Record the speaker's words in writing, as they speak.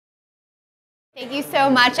Thank you so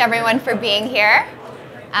much, everyone, for being here.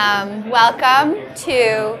 Welcome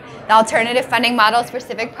to the Alternative Funding Models for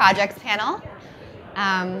Civic Projects panel.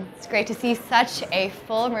 It's great to see such a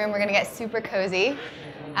full room. We're going to get super cozy.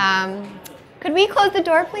 Could we close the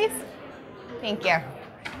door, please? Thank you.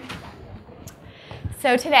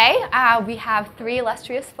 So today, we have three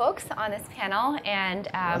illustrious folks on this panel, and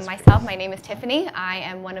myself, my name is Tiffany. I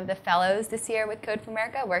am one of the fellows this year with Code for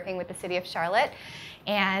America, working with the City of Charlotte.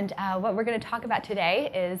 And what we're going to talk about today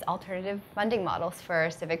is alternative funding models for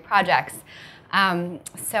civic projects.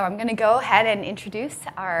 So I'm going to go ahead and introduce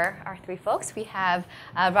our three folks. We have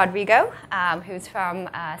Rodrigo, who's from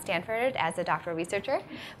Stanford as a doctoral researcher.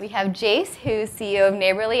 We have Jace, who's CEO of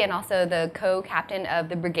Neighborly and also the co-captain of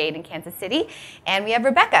the Brigade in Kansas City. And we have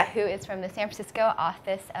Rebecca, who is from the San Francisco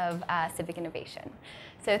Office of Civic Innovation.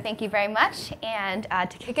 So thank you very much. And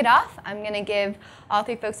to kick it off, I'm going to give all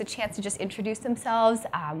three folks a chance to just introduce themselves,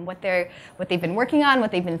 what they've been working on,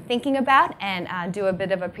 what they've been thinking about, and do a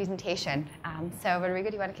bit of a presentation. So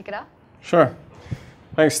Rodrigo, do you want to kick it off? Sure.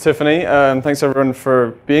 Thanks, Tiffany. Thanks, everyone,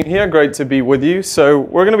 for being here. Great to be with you. So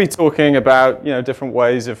we're going to be talking about different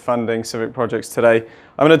ways of funding civic projects today.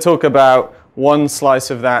 I'm going to talk about one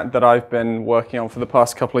slice of that I've been working on for the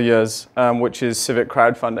past couple of years, which is civic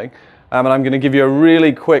crowdfunding. And I'm going to give you a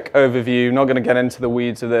really quick overview, not going to get into the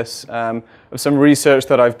weeds of this, of some research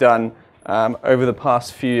that I've done over the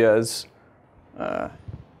past few years.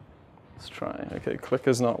 Let's try. OK,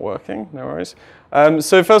 clicker's not working. No worries.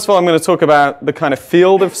 So first of all, I'm going to talk about the kind of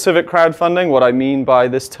field of civic crowdfunding, what I mean by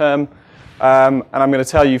this term. And I'm going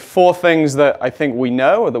to tell you 4 things that I think we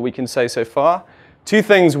know or that we can say so far, 2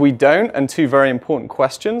 things we don't, and 2 very important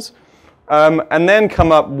questions. And then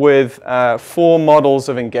come up with 4 models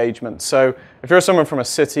of engagement. So if you're someone from a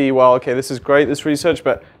city, well, OK, this is great, this research,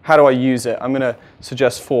 but how do I use it? I'm going to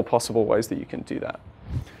suggest 4 possible ways that you can do that.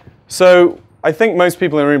 So I think most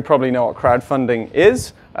people in the room probably know what crowdfunding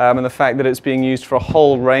is, and the fact that it's being used for a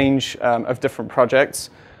whole range of different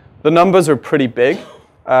projects. The numbers are pretty big.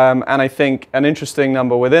 And I think an interesting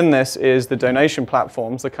number within this is the donation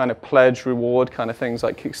platforms, the kind of pledge, reward kind of things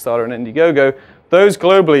like Kickstarter and Indiegogo. Those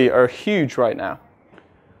globally are huge right now.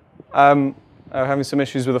 Having some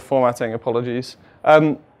issues with the formatting, apologies.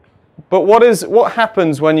 But what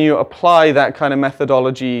happens when you apply that kind of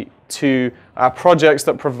methodology to projects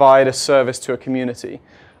that provide a service to a community,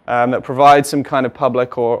 that provide some kind of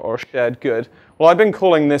public or shared good? Well, I've been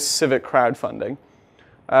calling this civic crowdfunding.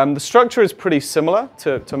 The structure is pretty similar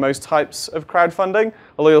to most types of crowdfunding,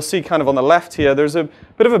 although you'll see kind of on the left here, there's a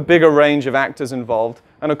bit of a bigger range of actors involved.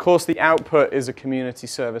 And of course, the output is a community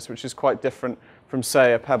service, which is quite different from,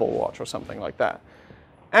 say, a Pebble Watch or something like that.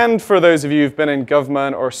 And for those of you who've been in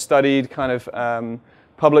government or studied kind of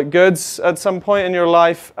public goods at some point in your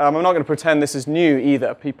life, I'm not going to pretend this is new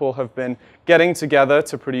either. People have been getting together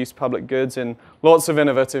to produce public goods in lots of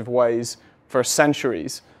innovative ways for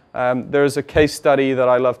centuries. There's a case study that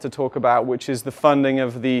I love to talk about, which is the funding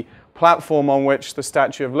of the platform on which the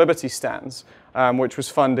Statue of Liberty stands, which was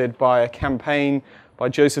funded by a campaign by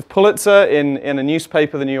Joseph Pulitzer in a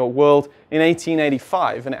newspaper, the New York World, in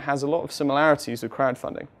 1885, and it has a lot of similarities with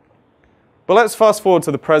crowdfunding. But let's fast forward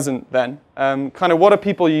to the present then. Kind of what are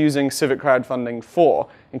people using civic crowdfunding for,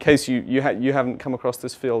 in case you haven't come across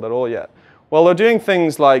this field at all yet? Well, they're doing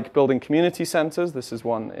things like building community centers. This is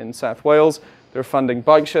one in South Wales. They're funding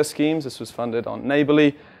bike share schemes. This was funded on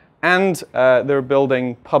Neighborly. And they're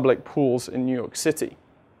building public pools in New York City.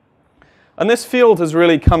 And this field has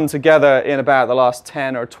really come together in about the last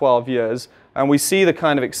 10 or 12 years. And we see the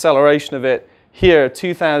kind of acceleration of it here,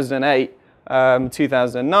 2008,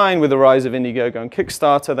 2009, with the rise of Indiegogo and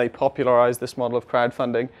Kickstarter. They popularized this model of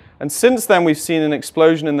crowdfunding. And since then, we've seen an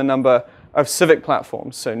explosion in the number of civic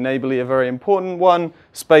platforms. So Neighborly, a very important one,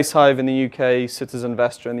 Spacehive in the UK, Citizen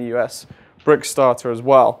Vestor in the US, Brickstarter as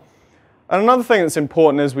well. And another thing that's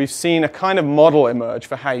important is we've seen a kind of model emerge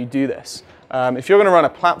for how you do this. If you're going to run a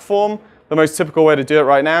platform, the most typical way to do it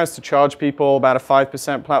right now is to charge people about a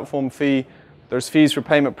 5% platform fee. There's fees for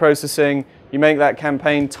payment processing. You make that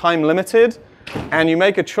campaign time limited, and you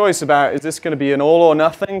make a choice about, is this going to be an all or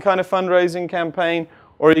nothing kind of fundraising campaign,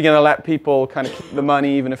 or are you going to let people kind of keep the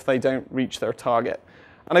money even if they don't reach their target?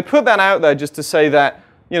 And I put that out there just to say that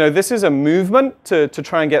this is a movement to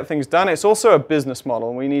try and get things done. It's also a business model,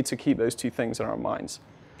 and we need to keep those 2 things in our minds.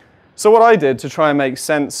 So what I did to try and make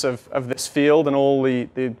sense of this field and all the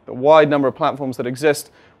wide number of platforms that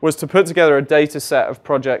exist was to put together a data set of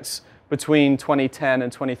projects between 2010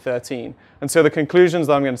 and 2013. And so the conclusions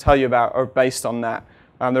that I'm going to tell you about are based on that.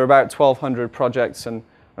 There are about 1,200 projects, and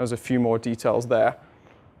there's a few more details there.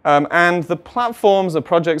 And the platforms, the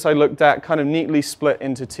projects I looked at kind of neatly split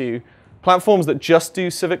into 2. platforms that just do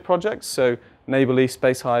civic projects, so Neighborly,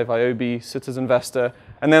 Spacehive, IOB, Citizenvestor,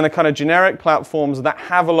 and then the kind of generic platforms that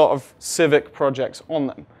have a lot of civic projects on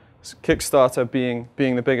them. So Kickstarter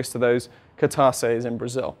being the biggest of those, Catarse is in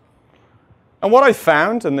Brazil. And what I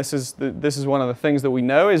found, and this is one of the things that we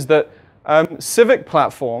know, is that civic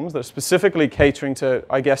platforms that are specifically catering to,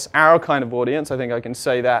 I guess, our kind of audience, I think I can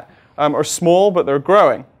say that, are small, but they're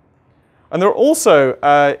growing. And they're also,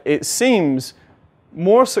 it seems,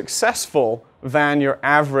 more successful than your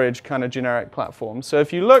average kind of generic platform. So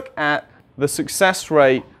if you look at the success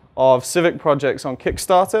rate of civic projects on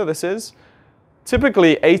Kickstarter,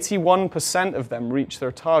 typically 81% of them reach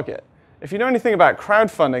their target. If you know anything about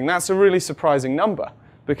crowdfunding, that's a really surprising number,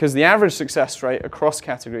 because the average success rate across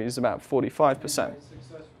categories is about 45%.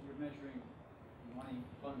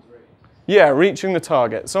 Yeah, reaching the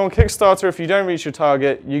target. So on Kickstarter, if you don't reach your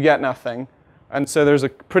target, you get nothing. And so there's a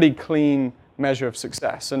pretty clean measure of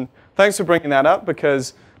success. And thanks for bringing that up,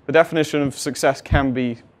 because the definition of success can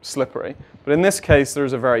be slippery. But in this case,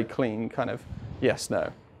 there's a very clean kind of yes,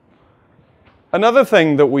 no. Another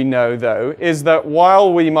thing that we know, though, is that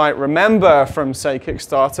while we might remember from, say,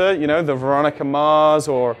 Kickstarter, you know, the Veronica Mars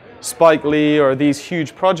or Spike Lee or these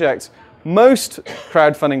huge projects, most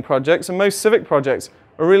crowdfunding projects and most civic projects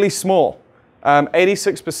are really small.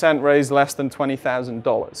 86% raised less than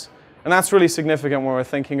 $20,000. And that's really significant when we're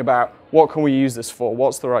thinking about what can we use this for,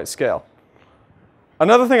 what's the right scale.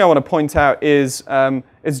 Another thing I want to point out is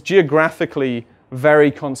it's geographically very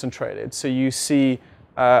concentrated. So you see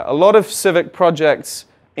a lot of civic projects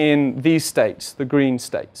in these states, the green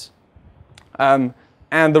states. And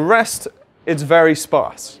the rest, it's very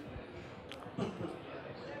sparse.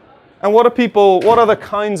 And what are the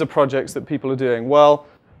kinds of projects that people are doing? Well,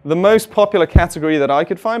 the most popular category that I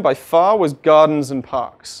could find by far was gardens and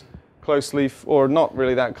parks, closely, or not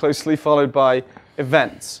really that closely, followed by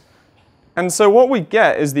events. And so what we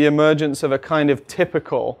get is the emergence of a kind of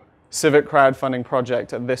typical civic crowdfunding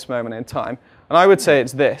project at this moment in time. And I would say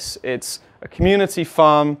it's this. It's a community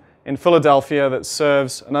farm in Philadelphia that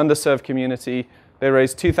serves an underserved community. They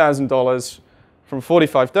raised $2,000 from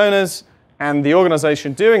 45 donors, and the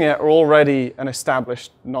organization doing it are already an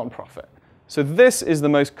established nonprofit. So this is the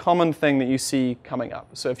most common thing that you see coming up.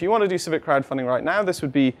 So if you want to do civic crowdfunding right now, this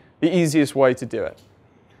would be the easiest way to do it.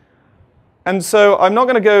 And so I'm not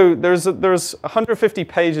going to go, there's 150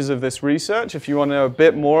 pages of this research if you want to know a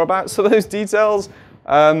bit more about some of those details.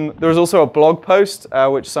 There's also a blog post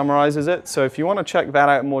which summarizes it. So if you want to check that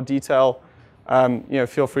out in more detail,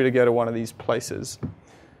 feel free to go to one of these places.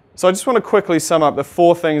 So I just want to quickly sum up the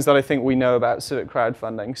 4 things that I think we know about civic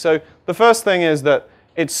crowdfunding. So the first thing is that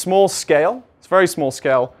it's small scale. It's very small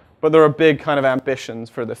scale, but there are big kind of ambitions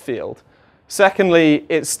for the field. Secondly,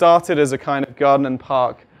 it started as a kind of garden and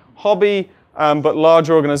park hobby, but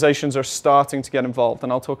larger organizations are starting to get involved,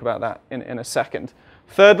 and I'll talk about that in a second.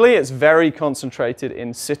 Thirdly, it's very concentrated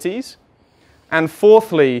in cities. And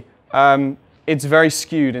fourthly, it's very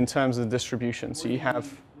skewed in terms of the distribution. So you have...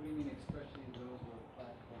 What do you mean, especially those where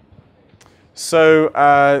platforms are based? So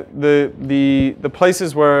the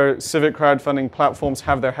places where civic crowdfunding platforms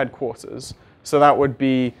have their headquarters. So that would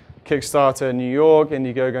be Kickstarter in New York,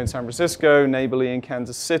 Indiegogo in San Francisco, Neighborly in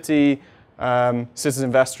Kansas City,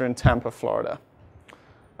 Citizenvestor in Tampa, Florida.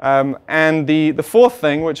 And the fourth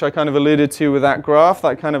thing, which I kind of alluded to with that graph,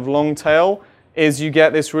 that kind of long tail, is you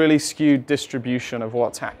get this really skewed distribution of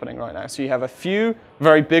what's happening right now. So you have a few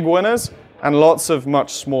very big winners and lots of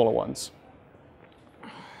much smaller ones.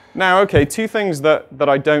 Now, okay, 2 things that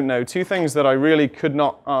I don't know, 2 things that I really could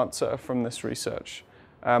not answer from this research,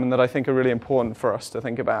 and that I think are really important for us to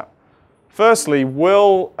think about. Firstly,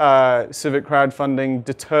 will civic crowdfunding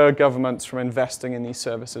deter governments from investing in these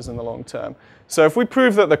services in the long term? So if we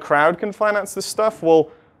prove that the crowd can finance this stuff, well,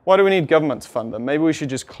 why do we need government to fund them? Maybe we should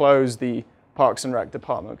just close the Parks and Rec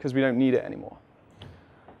department because we don't need it anymore.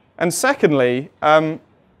 And secondly,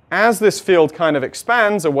 as this field kind of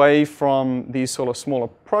expands away from these sort of smaller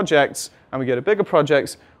projects and we go to bigger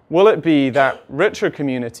projects, will it be that richer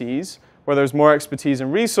communities where there's more expertise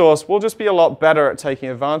and resource will just be a lot better at taking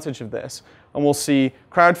advantage of this? And we'll see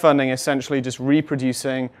crowdfunding essentially just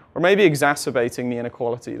reproducing or maybe exacerbating the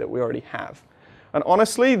inequality that we already have. And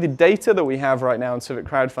honestly, the data that we have right now in civic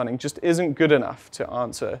crowdfunding just isn't good enough to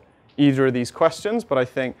answer either of these questions, but I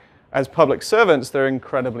think as public servants, they're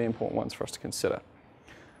incredibly important ones for us to consider.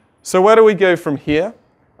 So where do we go from here?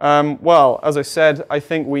 Well, as I said, I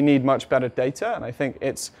think we need much better data, and I think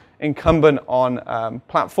it's incumbent on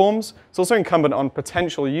platforms. It's also incumbent on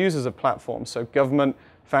potential users of platforms, so government,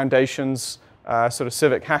 foundations, sort of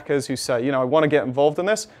civic hackers who say, I want to get involved in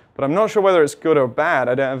this, but I'm not sure whether it's good or bad.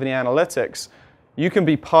 I don't have any analytics. you can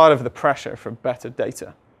be part of the pressure for better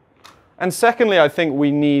data. And secondly, I think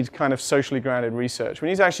we need kind of socially grounded research. We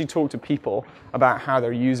need to actually talk to people about how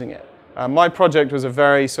they're using it. My project was a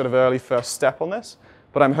very sort of early first step on this,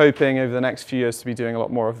 but I'm hoping over the next few years to be doing a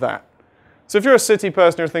lot more of that. So if you're a city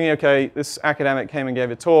person, you're thinking, okay, this academic came and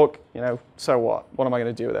gave a talk, so what? What am I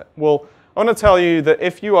going to do with it? Well, I want to tell you that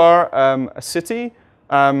if you are a city,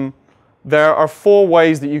 there are 4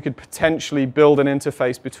 ways that you could potentially build an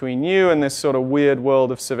interface between you and this sort of weird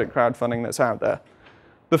world of civic crowdfunding that's out there.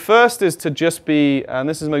 The first is to just be, and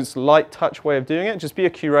this is the most light touch way of doing it, just be a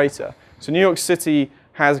curator. So New York City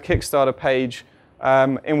has a Kickstarter page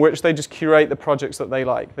in which they just curate the projects that they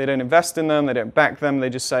like. They don't invest in them, they don't back them, they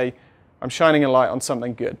just say, I'm shining a light on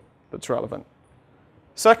something good that's relevant.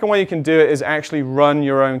 Second way you can do it is actually run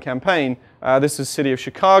your own campaign. This is City of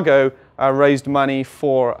Chicago, raised money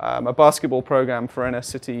for a basketball program for inner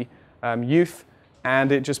city youth.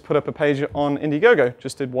 And it just put up a page on Indiegogo.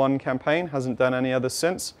 Just did one campaign, hasn't done any others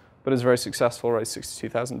since, but is very successful, raised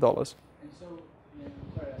 $62,000. And so,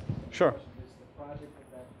 sorry, Sure. is the project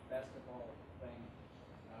of that basketball thing,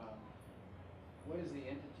 what is the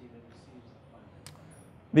entity that receives the funding?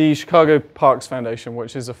 The Chicago Parks Foundation,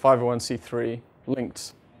 which is a 501c3 linked. And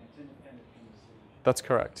it's independent from the city? That's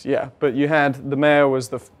correct, yeah. But you had, the mayor was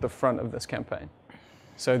the front of this campaign.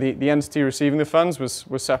 So the entity receiving the funds was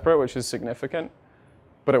separate, which is significant.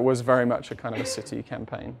 But it was very much a kind of a city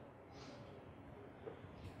campaign.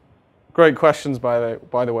 Great questions, by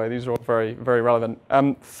the way. These are all very, very relevant.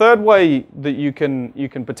 Third way that you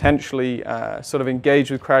can potentially sort of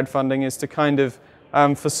engage with crowdfunding is to kind of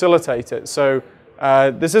facilitate it. So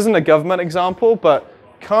this isn't a government example, but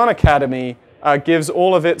Khan Academy gives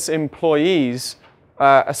all of its employees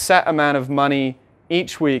a set amount of money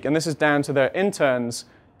each week, and this is down to their interns,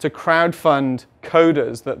 to crowdfund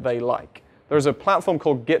coders that they like. There's a platform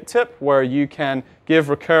called GitTip where you can give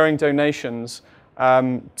recurring donations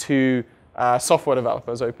to software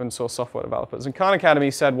developers, open source software developers. And Khan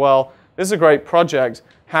Academy said, well, this is a great project.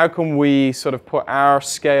 How can we sort of put our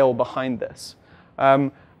scale behind this?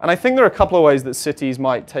 And I think there are a couple of ways that cities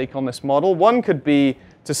might take on this model. One could be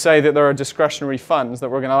to say that there are discretionary funds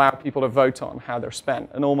that we're going to allow people to vote on how they're spent,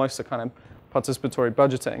 and almost a kind of participatory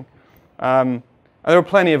budgeting. And there are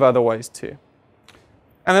plenty of other ways too.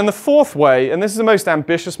 And then the fourth way, and this is the most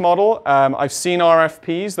ambitious model, I've seen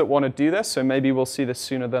RFPs that want to do this, so maybe we'll see this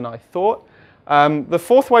sooner than I thought. The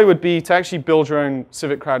fourth way would be to actually build your own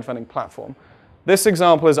civic crowdfunding platform. This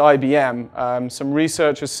example is IBM. Some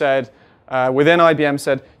researchers said, within IBM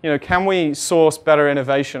said, can we source better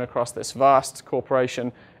innovation across this vast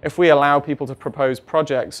corporation if we allow people to propose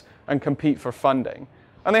projects and compete for funding?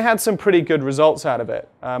 And they had some pretty good results out of it.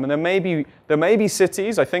 And there may be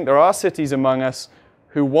cities, I think there are cities among us,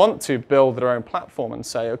 who want to build their own platform and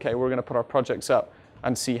say, okay, we're going to put our projects up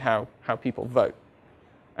and see how people vote.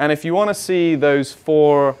 And if you want to see those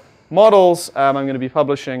 4 models, I'm going to be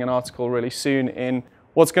publishing an article really soon in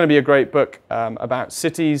what's going to be a great book about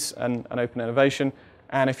cities and open innovation.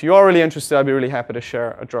 And if you are really interested, I'd be really happy to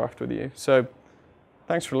share a draft with you. So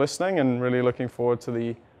thanks for listening, and really looking forward to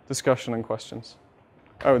the discussion and questions.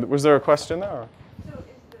 Oh, was there a question there? So is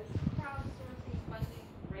this crowdsourcing funding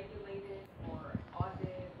regulated or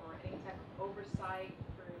audited or any type of oversight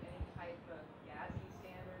through any type of GASB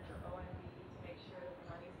standards or OMB to make sure that the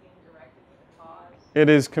money is being directed to the cause? It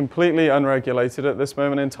is completely unregulated at this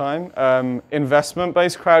moment in time.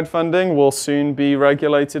 Investment-based crowdfunding will soon be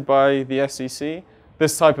regulated by the SEC.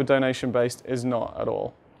 This type of donation-based is not at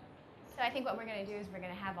all. So I think what we're going to do is we're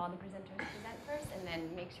going to have all the presenters present first, and then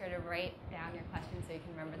make sure to write down your questions so you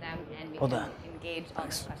can remember them, and we can engage all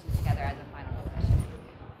those questions together as a final discussion.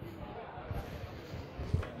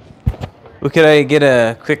 Well, could I get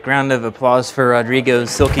a quick round of applause for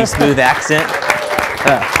Rodrigo's silky smooth accent?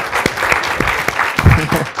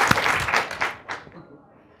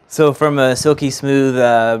 So from a silky smooth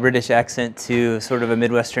British accent to sort of a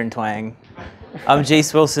Midwestern twang. I'm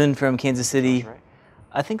Jace Wilson from Kansas City.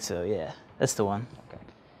 I think so, yeah. That's the one. Okay.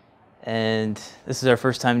 And this is our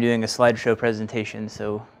first time doing a slideshow presentation,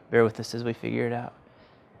 so bear with us as we figure it out.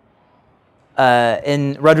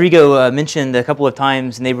 And Rodrigo mentioned a couple of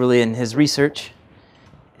times Neighborly in his research.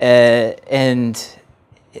 And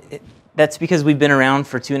that's because we've been around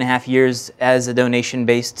for 2.5 years as a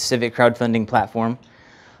donation-based civic crowdfunding platform.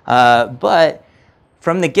 But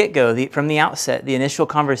from the get-go, from the outset, the initial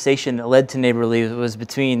conversation that led to Neighborly was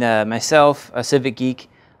between myself, a civic geek,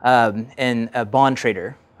 and a bond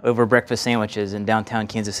trader over breakfast sandwiches in downtown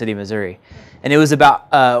Kansas City, Missouri. And it was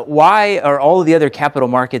about why are all of the other capital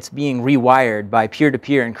markets being rewired by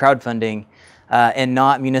peer-to-peer and crowdfunding and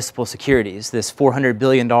not municipal securities, this $400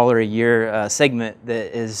 billion a year segment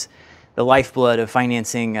that is the lifeblood of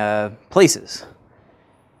financing places.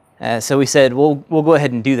 So we said, we'll go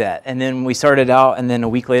ahead and do that. And then we started out, and then a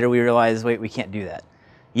week later we realized, wait, we can't do that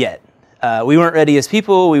yet. We weren't ready as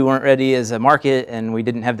people, we weren't ready as a market, and we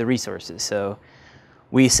didn't have the resources. So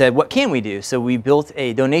we said, what can we do? So we built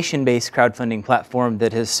a donation-based crowdfunding platform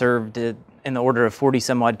that has served in the order of 40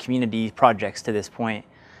 some odd community projects to this point.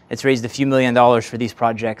 It's raised a few $1,000,000 for these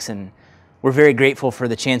projects, and we're very grateful for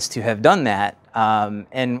the chance to have done that.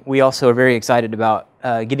 And we also are very excited about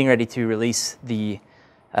getting ready to release the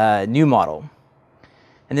new model.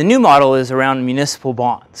 And the new model is around municipal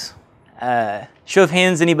bonds. Show of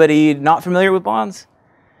hands, anybody not familiar with bonds?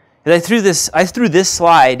 I threw this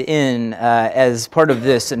slide in as part of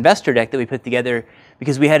this investor deck that we put together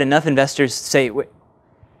because we had enough investors say, wait,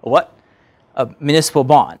 what? A municipal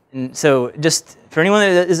bond. And so just for anyone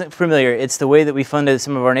that isn't familiar, it's the way that we funded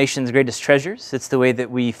some of our nation's greatest treasures. It's the way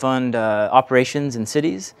that we fund operations in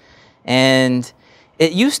cities. And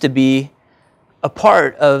it used to be a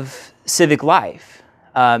part of civic life.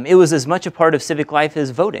 It was as much a part of civic life as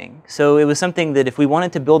voting. So it was something that if we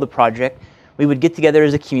wanted to build a project, we would get together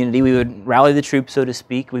as a community, we would rally the troops, so to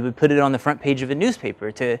speak, we would put it on the front page of a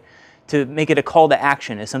newspaper to make it a call to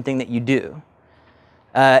action as something that you do.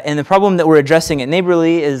 And the problem that we're addressing at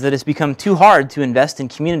Neighborly is that it's become too hard to invest in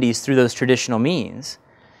communities through those traditional means.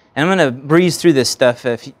 And I'm going to breeze through this stuff.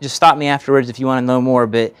 Just stop me afterwards if you want to know more.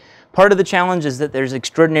 But part of the challenge is that there's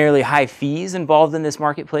extraordinarily high fees involved in this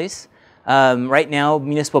marketplace. Right now,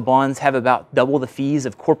 municipal bonds have about double the fees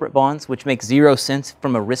of corporate bonds, which makes 0 sense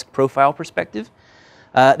from a risk profile perspective.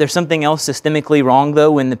 There's something else systemically wrong,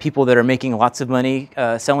 though, when the people that are making lots of money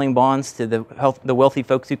selling bonds to the wealthy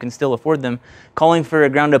folks who can still afford them, calling for a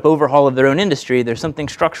ground-up overhaul of their own industry. There's something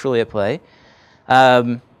structurally at play.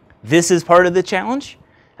 This is part of the challenge.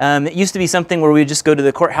 It used to be something where we would just go to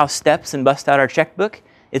the courthouse steps and bust out our checkbook.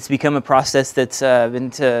 It's become a process that's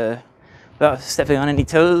been without stepping on any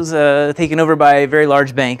toes, taken over by very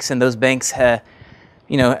large banks, and those banks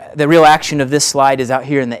the real action of this slide is out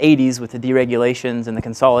here in the 80s with the deregulations and the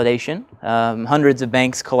consolidation. Hundreds of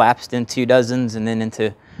banks collapsed into dozens and then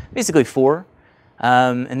into basically 4.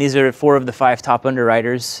 And these are 4 of the 5 top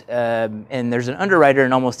underwriters. And there's an underwriter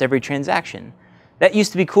in almost every transaction. That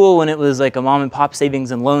used to be cool when it was like a mom and pop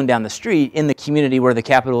savings and loan down the street in the community where the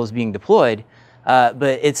capital is being deployed.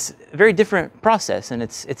 But it's a very different process, and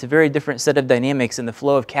it's a very different set of dynamics in the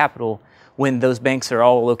flow of capital when those banks are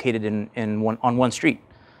all located on one street.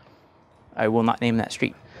 I will not name that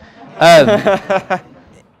street.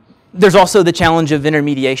 There's also the challenge of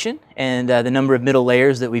intermediation and the number of middle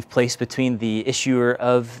layers that we've placed between the issuer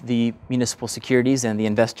of the municipal securities and the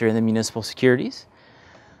investor in the municipal securities.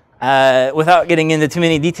 Without getting into too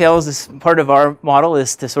many details, this part of our model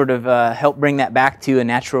is to sort of help bring that back to a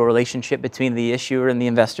natural relationship between the issuer and the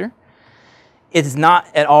investor. It's not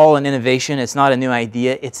at all an innovation. It's not a new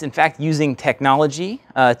idea. It's in fact using technology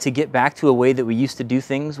to get back to a way that we used to do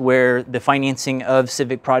things where the financing of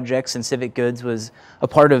civic projects and civic goods was a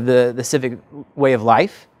part of the civic way of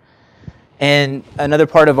life. And another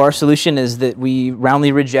part of our solution is that we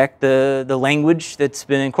roundly reject the language that's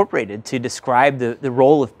been incorporated to describe the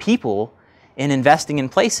role of people in investing in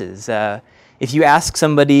places. If you ask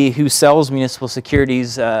somebody who sells municipal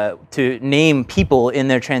securities to name people in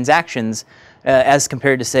their transactions, as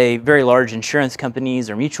compared to, say, very large insurance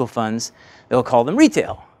companies or mutual funds, they'll call them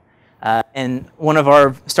retail. And one of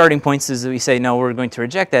our starting points is that we say, no, we're going to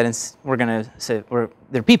reject that, and we're going to say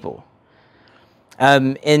they're people.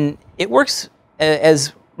 And it works,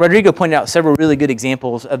 as Rodrigo pointed out, several really good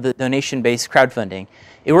examples of the donation-based crowdfunding.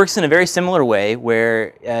 It works in a very similar way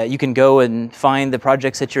where you can go and find the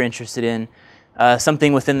projects that you're interested in,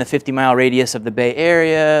 something within the 50-mile radius of the Bay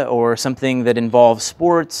Area, or something that involves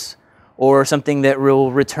sports, or something that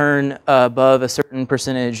will return above a certain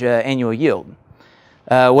percentage annual yield.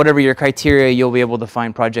 Whatever your criteria, you'll be able to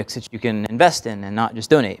find projects that you can invest in and not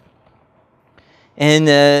just donate. And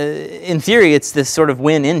in theory, it's this sort of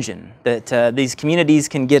win engine that these communities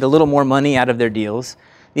can get a little more money out of their deals,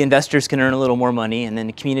 the investors can earn a little more money, and then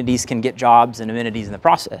the communities can get jobs and amenities in the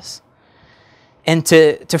process. And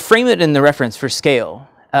to frame it in the reference for scale,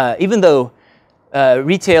 even though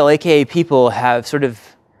retail, aka people, have sort of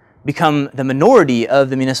become the minority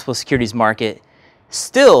of the municipal securities market,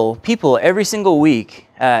 still people every single week,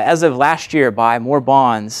 as of last year, buy more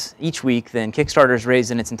bonds each week than Kickstarter's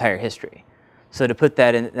raised in its entire history. So to put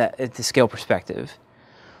that into scale perspective.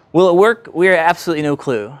 Will it work? We have absolutely no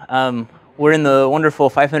clue. we're in the wonderful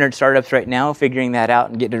 500 startups right now, figuring that out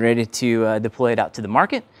and getting ready to deploy it out to the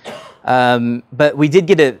market. But we did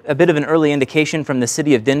get a bit of an early indication from the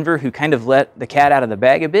city of Denver, who kind of let the cat out of the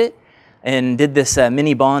bag a bit and did this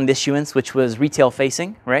mini bond issuance, which was retail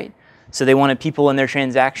facing, right? So they wanted people in their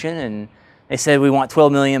transaction, and they said, we want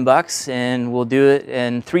 12 million bucks and we'll do it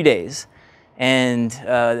in 3 days. And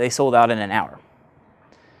they sold out in an hour.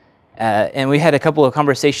 And we had a couple of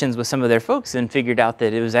conversations with some of their folks and figured out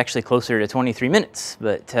that it was actually closer to 23 minutes.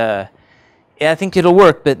 But yeah, I think it'll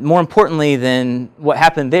work. But more importantly than what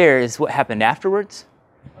happened there is what happened afterwards.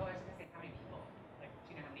 Oh, I was going to say, how many people? Like,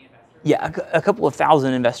 do you know how many investors? Yeah, a couple of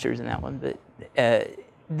thousand investors in that one. But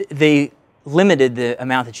they limited the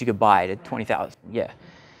amount that you could buy to 20,000. Yeah.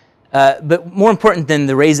 But more important than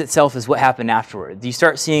the raise itself is what happened afterwards. You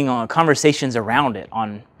start seeing conversations around it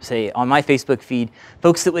on, say, on my Facebook feed,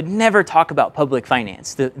 folks that would never talk about public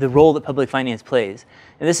finance, the role that public finance plays.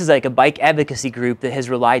 And this is like a bike advocacy group that has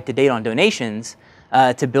relied to date on donations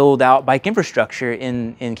to build out bike infrastructure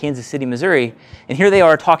in Kansas City, Missouri. And here they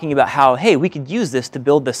are talking about how, hey, we could use this to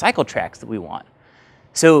build the cycle tracks that we want.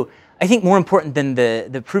 So I think more important than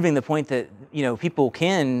the proving the point that people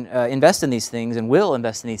can invest in these things and will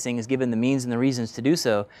invest in these things given the means and the reasons to do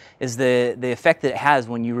so is the effect that it has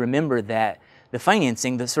when you remember that the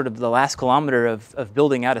financing, the sort of the last kilometer of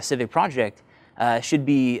building out a civic project should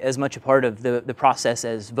be as much a part of the process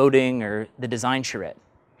as voting or the design charrette.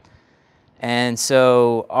 And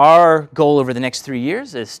so our goal over the next 3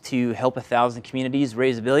 years is to help 1,000 communities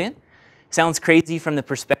raise $1 billion. Sounds crazy from the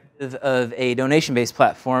perspective of a donation-based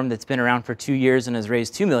platform that's been around for 2 years and has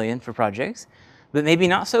raised $2 million for projects, but maybe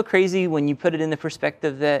not so crazy when you put it in the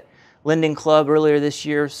perspective that Lending Club earlier this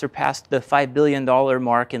year surpassed the $5 billion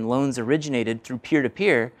mark in loans originated through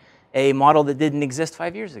peer-to-peer, a model that didn't exist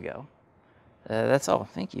 5 years ago. That's all.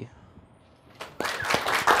 Thank you.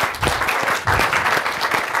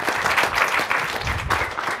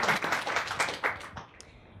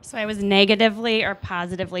 So I was negatively or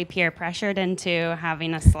positively peer pressured into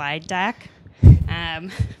having a slide deck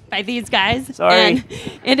by these guys. Sorry.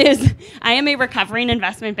 And I am a recovering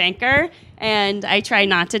investment banker, and I try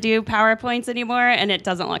not to do PowerPoints anymore, and it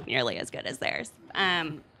doesn't look nearly as good as theirs.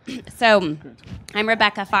 So I'm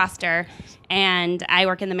Rebecca Foster, and I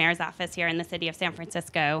work in the mayor's office here in the city of San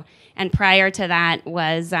Francisco. And prior to that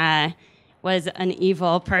was an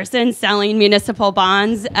evil person selling municipal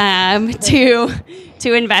bonds to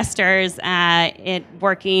investors,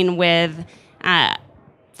 working with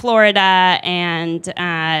Florida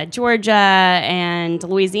and Georgia and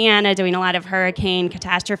Louisiana, doing a lot of hurricane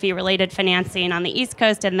catastrophe-related financing on the East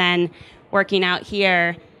Coast, and then working out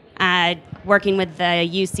here, working with the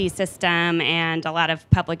UC system and a lot of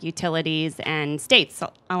public utilities and states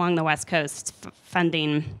along the West Coast,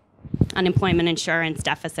 funding unemployment insurance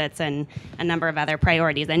deficits and a number of other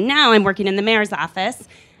priorities. And now I'm working in the mayor's office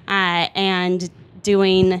and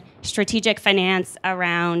doing strategic finance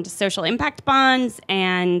around social impact bonds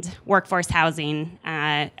and workforce housing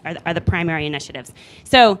are the primary initiatives.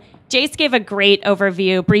 So Jace gave a great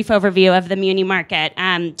overview, brief overview of the muni market.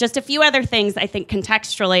 Just a few other things I think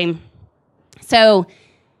contextually. So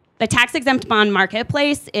the tax-exempt bond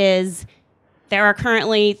marketplace there are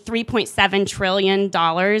currently $3.7 trillion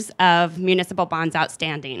of municipal bonds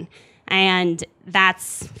outstanding. And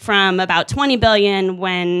that's from about $20 billion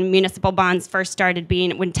when municipal bonds first started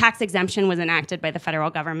when tax exemption was enacted by the federal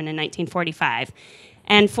government in 1945.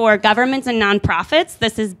 And for governments and nonprofits,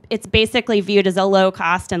 it's basically viewed as a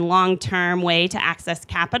low-cost and long-term way to access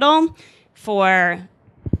capital for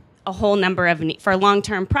a whole number for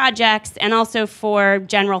long-term projects and also for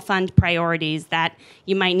general fund priorities that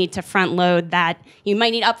you might need to front load, that you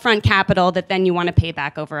might need upfront capital that then you want to pay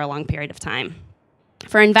back over a long period of time.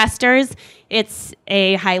 For investors, it's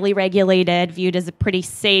a highly regulated, viewed as a pretty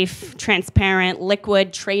safe, transparent,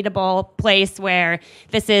 liquid, tradable place where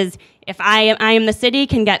this is, if I am the city,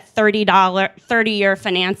 can get $30-year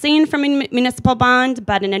financing from a municipal bond,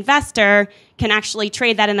 but an investor can actually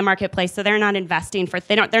trade that in the marketplace, so they're not investing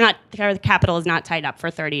their capital is not tied up for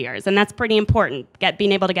 30 years, and that's pretty important,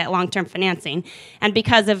 being able to get long-term financing. And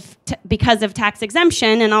because of tax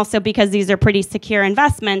exemption, and also because these are pretty secure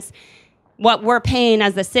investments, what we're paying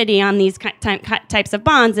as a city on these types of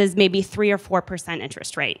bonds is maybe 3 or 4%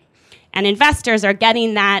 interest rate. And investors are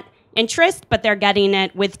getting that interest, but they're getting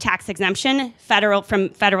it with tax exemption, from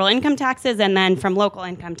federal income taxes and then from local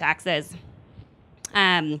income taxes.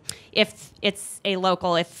 If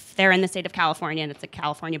they're in the state of California and it's a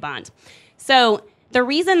California bond. So the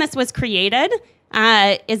reason this was created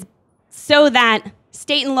is so that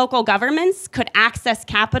state and local governments could access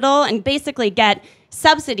capital and basically get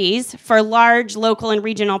subsidies for large local and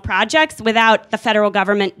regional projects without the federal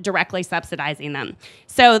government directly subsidizing them.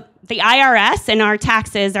 So the IRS and our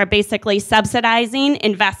taxes are basically subsidizing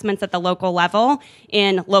investments at the local level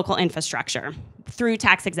in local infrastructure through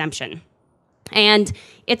tax exemption. And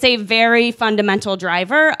it's a very fundamental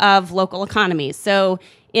driver of local economies. So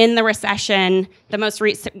in the recession, the most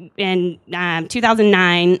recent, in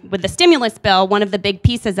 2009, with the stimulus bill, one of the big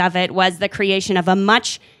pieces of it was the creation of a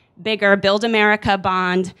much bigger Build America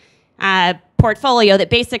bond portfolio that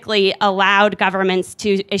basically allowed governments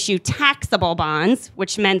to issue taxable bonds,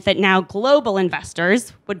 which meant that now global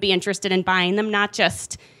investors would be interested in buying them, not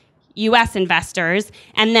just US investors.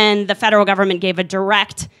 And then the federal government gave a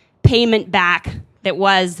direct payment back that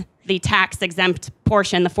was the tax-exempt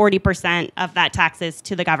portion, the 40% of that taxes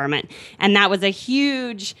to the government. And that was a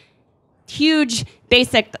huge, huge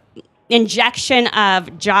basic injection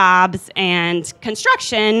of jobs and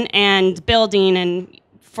construction and building and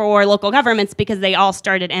for local governments because they all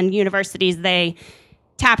started, and universities, they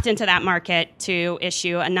tapped into that market to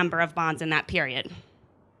issue a number of bonds in that period.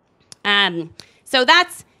 So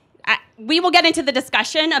that's, we will get into the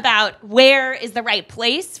discussion about where is the right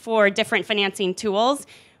place for different financing tools.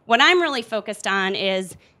 What I'm really focused on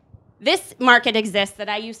is this market exists that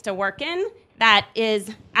I used to work in that is,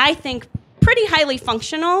 I think, pretty highly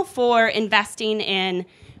functional for investing in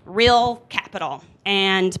real capital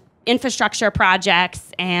and infrastructure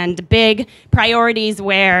projects and big priorities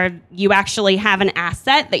where you actually have an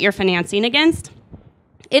asset that you're financing against.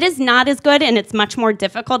 It is not as good, and it's much more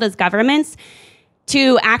difficult as governments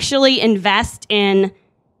to actually invest in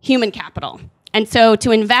human capital. And so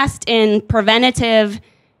to invest in preventative,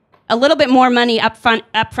 a little bit more money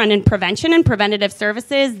upfront in prevention and preventative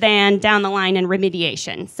services than down the line in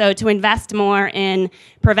remediation. So to invest more in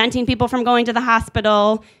preventing people from going to the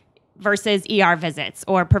hospital versus ER visits,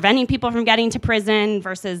 or preventing people from getting to prison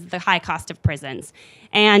versus the high cost of prisons.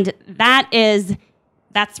 And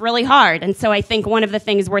that's really hard. And so I think one of the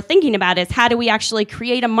things we're thinking about is how do we actually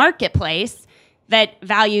create a marketplace that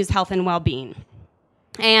values health and well-being?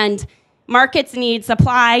 And markets need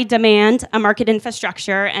supply, demand, a market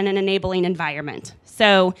infrastructure, and an enabling environment.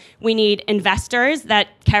 So we need investors that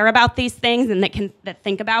care about these things and that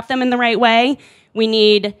think about them in the right way. We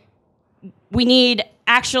need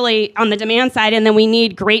actually on the demand side, and then we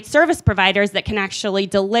need great service providers that can actually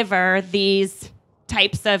deliver these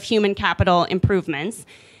types of human capital improvements.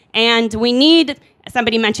 And we need,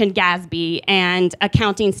 somebody mentioned GASB and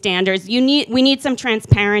accounting standards. We need some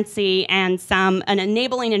transparency and an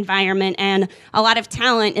enabling environment and a lot of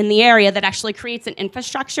talent in the area that actually creates an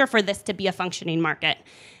infrastructure for this to be a functioning market.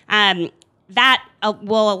 That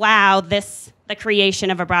will allow the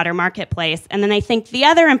creation of a broader marketplace. And then I think the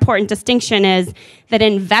other important distinction is that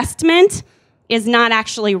investment is not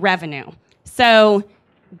actually revenue. So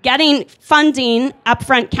getting funding,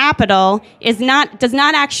 upfront capital, does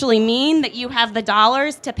not actually mean that you have the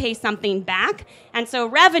dollars to pay something back. And so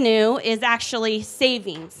revenue is actually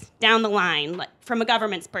savings down the line from a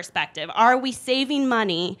government's perspective. Are we saving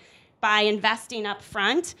money by investing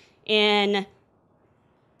upfront in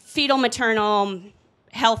fetal maternal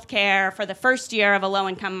health care for the first year of a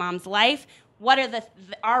low-income mom's life? What are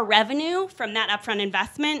our revenue from that upfront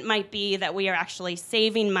investment might be that we are actually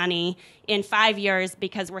saving money in 5 years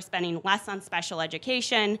because we're spending less on special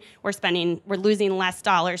education, we're losing less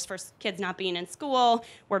dollars for kids not being in school,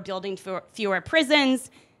 we're building fewer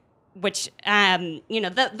prisons, which,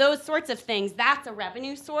 those sorts of things, that's a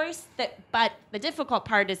revenue source. But the difficult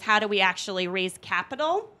part is how do we actually raise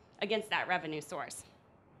capital against that revenue source?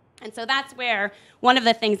 And so that's where one of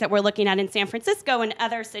the things that we're looking at in San Francisco and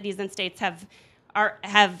other cities and states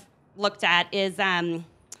have looked at is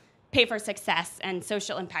pay for success and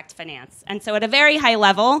social impact finance. And so at a very high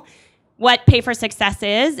level, what pay for success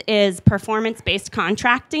is performance-based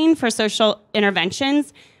contracting for social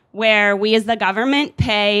interventions where we as the government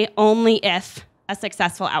pay only if a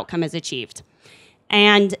successful outcome is achieved.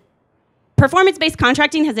 And performance-based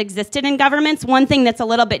contracting has existed in governments. One thing that's a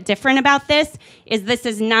little bit different about this is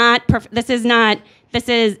it's not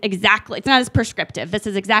as prescriptive. This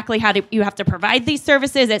is exactly how you have to provide these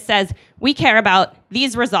services. It says, we care about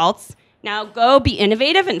these results. Now go be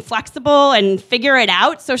innovative and flexible and figure it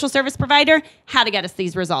out, social service provider, how to get us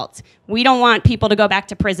these results. We don't want people to go back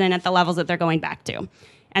to prison at the levels that they're going back to.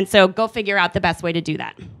 And so go figure out the best way to do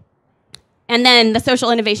that. And then the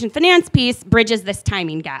social innovation finance piece bridges this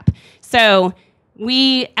timing gap. So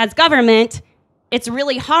we, as government, it's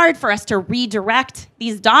really hard for us to redirect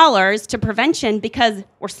these dollars to prevention because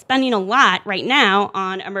we're spending a lot right now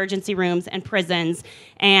on emergency rooms and prisons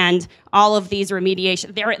and all of these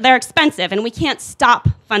remediation. They're expensive, and we can't stop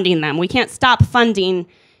funding them. We can't stop funding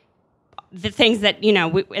the things that,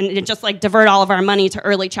 and just like divert all of our money to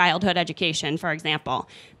early childhood education, for example.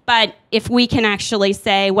 But if we can actually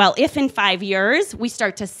say, well, if in 5 years we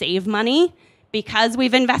start to save money because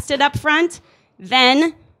we've invested up front,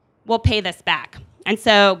 then we'll pay this back. And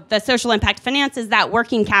so the social impact finance is that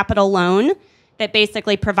working capital loan that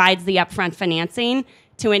basically provides the upfront financing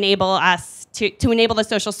to enable us to enable the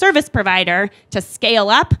social service provider to scale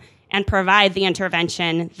up and provide the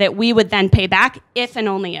intervention that we would then pay back if and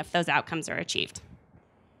only if those outcomes are achieved.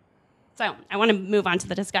 So I want to move on to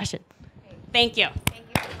the discussion. Thank you. Thank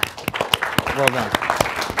you very much. Well done.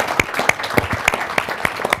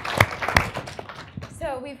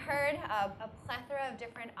 So we've heard a plethora of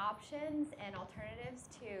different options and alternatives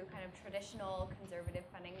to kind of traditional conservative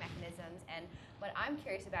funding mechanisms. And what I'm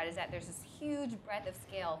curious about is that there's this huge breadth of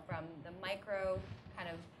scale from the micro kind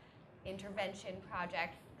of intervention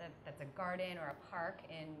project that's a garden or a park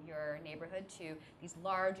in your neighborhood to these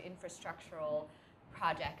large infrastructural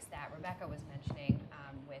projects that Rebecca was mentioning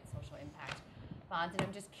with social impact bonds. And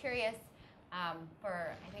I'm just curious, I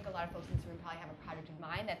think a lot of folks in this room probably have a project in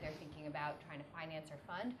mind that they're thinking about trying to finance or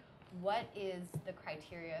fund. What is the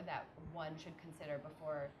criteria that one should consider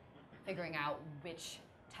before figuring out which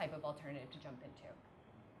type of alternative to jump into?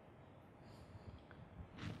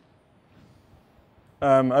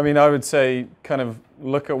 I would say kind of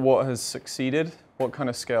look at what has succeeded, what kind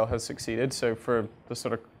of scale has succeeded. So for the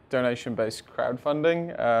sort of donation-based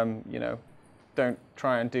crowdfunding, don't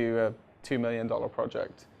try and do a $2 million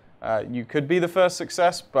project. You could be the first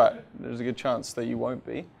success, but there's a good chance that you won't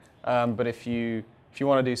be. But if you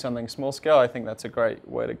want to do something small scale, I think that's a great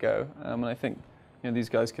way to go. And I think these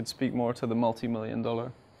guys could speak more to the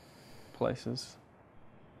multi-million-dollar places.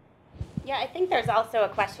 Yeah, I think there's also a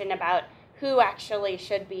question about who actually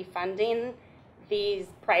should be funding these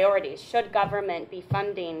priorities. Should government be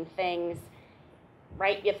funding things,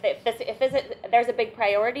 right? If there's a big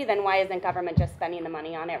priority, then why isn't government just spending the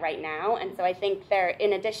money on it right now? And so I think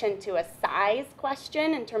in addition to a size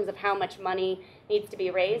question in terms of how much money needs to be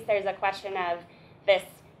raised, there's a question of this,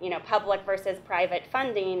 public versus private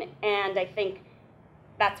funding. And I think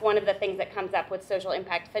that's one of the things that comes up with social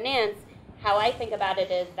impact finance. How I think about it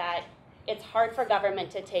is that it's hard for government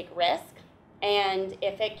to take risk. And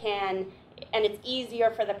if it can, and it's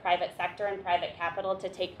easier for the private sector and private capital to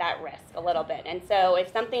take that risk a little bit. And so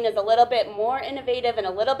if something is a little bit more innovative and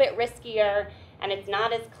a little bit riskier, and it's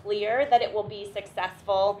not as clear that it will be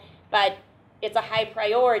successful, but it's a high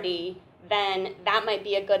priority, then that might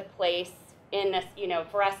be a good place in this,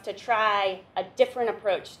 for us to try a different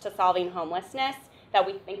approach to solving homelessness that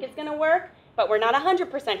we think is going to work, but we're not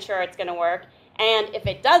 100% sure it's going to work. And if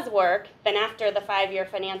it does work, then after the 5-year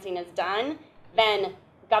financing is done, then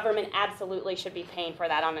government absolutely should be paying for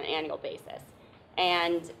that on an annual basis.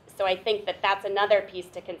 And so I think that that's another piece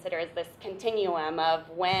to consider is this continuum of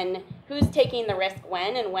who's taking the risk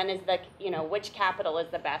when, and when is which capital is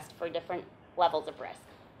the best for different levels of risk.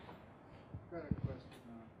 I've got a question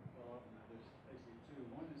follow up on that. There's basically two.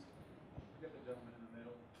 One is, you got the gentleman in the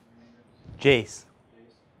middle. Jace. You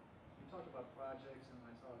talked about projects, and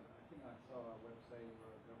I think I saw a website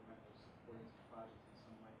where government was supporting some projects in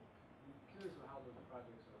some way. I'm curious about how those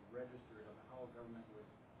projects are registered, or how a government would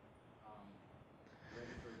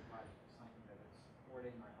register a project as something that it's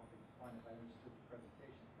supporting or helping fund, if I understood the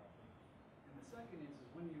presentation properly. And the second is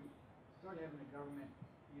when you start having the government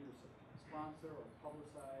either sponsor or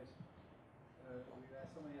publicize,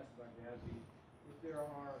 somebody asked about GASB, if there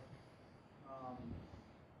are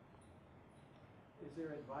is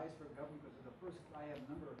there advice for government? Because the first, I have a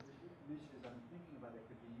number of initiatives I'm thinking about that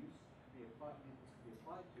could be applied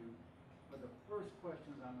to. But the first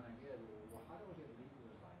questions I'm going to get is, well, how do I get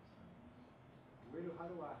legal advice?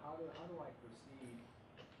 How do I proceed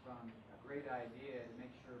from a great idea to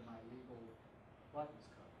make sure my legal butt is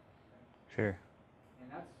covered? Right? Sure. And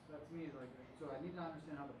that's me like, so I need to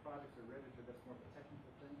understand how the projects are registered. That's more of a technical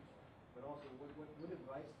thing. But also, what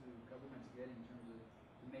advice do governments get in terms of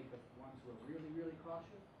to make the ones who are really, really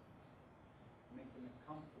cautious, make them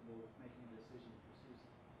comfortable with making a decision to pursue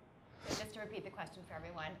something? So just to repeat the question for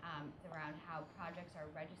everyone, it's around how projects are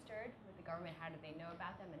registered with the government, how do they know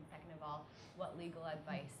about them, and second of all, what legal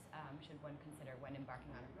advice should one consider when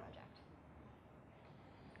embarking on a project?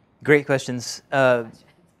 Great questions.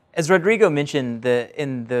 As Rodrigo mentioned,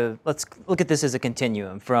 let's look at this as a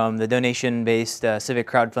continuum from the donation-based civic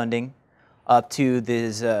crowdfunding up to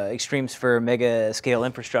these extremes for mega scale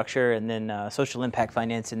infrastructure, and then social impact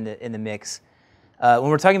finance in the mix. When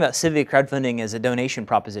we're talking about civic crowdfunding as a donation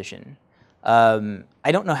proposition,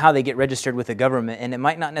 I don't know how they get registered with the government, and it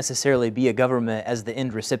might not necessarily be a government as the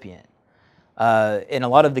end recipient. In a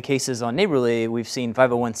lot of the cases on Neighborly, we've seen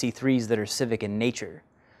 501c3s that are civic in nature,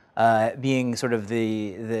 being sort of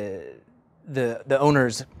the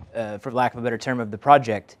owners, for lack of a better term, of the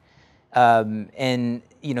project. And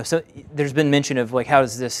so there's been mention of like, how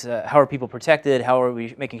are people protected? How are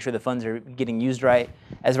we making sure the funds are getting used right?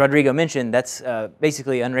 As Rodrigo mentioned, that's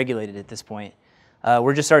basically unregulated at this point.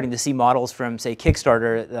 We're just starting to see models from, say,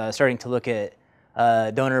 Kickstarter starting to look at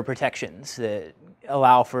donor protections that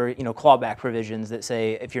allow for clawback provisions that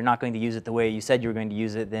say, if you're not going to use it the way you said you were going to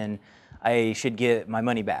use it, then I should get my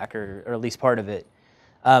money back, or at least part of it.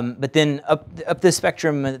 But then up this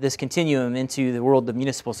spectrum, this continuum into the world of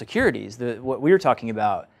municipal securities, what we were talking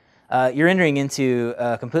about, you're entering into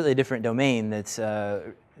a completely different domain. It's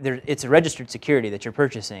a registered security that you're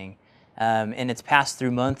purchasing, and it's passed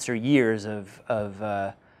through months or years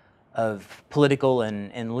of political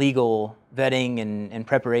and legal vetting and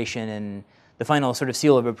preparation, and the final sort of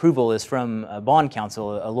seal of approval is from a bond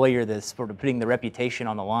counsel, a lawyer that's sort of putting the reputation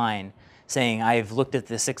on the line, saying, I've looked at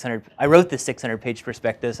this I wrote this 600-page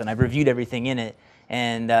prospectus, and I've reviewed everything in it,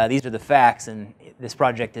 and these are the facts, and this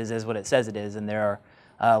project is what it says it is, and there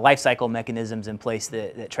are life cycle mechanisms in place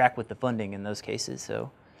that track with the funding in those cases.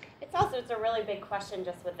 So it's a really big question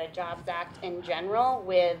just with the Jobs Act in general,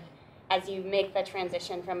 as you make the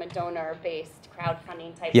transition from a donor-based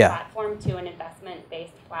crowdfunding type platform to an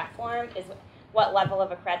investment-based platform, is what level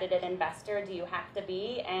of accredited investor do you have to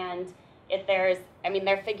be? And if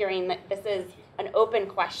they're figuring that this is an open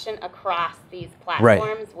question across these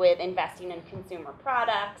platforms, right, with investing in consumer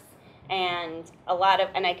products, and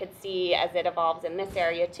and I could see as it evolves in this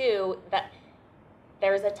area too, that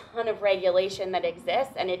there's a ton of regulation that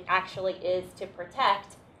exists, and it actually is to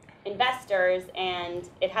protect investors, and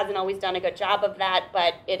it hasn't always done a good job of that,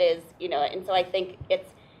 but it is, and so I think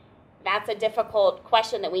that's a difficult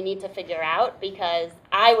question that we need to figure out, because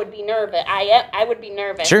I would be nervous. I would be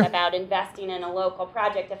nervous, sure, about investing in a local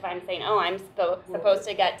project if I'm saying, I'm supposed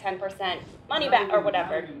to get 10% money back or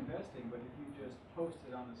whatever. Not investing, but if you just post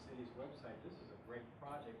it on the city's website, this is a great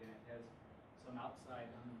project and it has some outside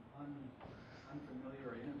unfamiliar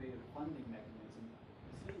or innovative funding mechanism,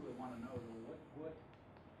 the city would want to know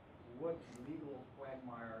what legal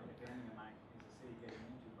quagmire, if any, is the city getting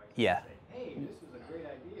into by saying, hey, this is a great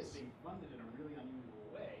idea. It's being funded in a really unusual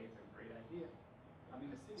way. It's a great idea. I mean,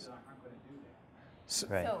 the cities aren't going to do that.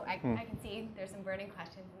 Right. So I can see there's some burning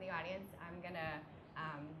questions in the audience. I'm going to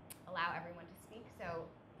allow everyone to speak. So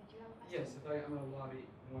did you have a question? Yes, I'm going to lobby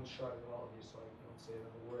one shot at all of you, so I don't say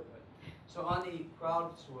another word. But so on the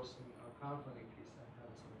crowdsourcing, crowdfunding piece, I've had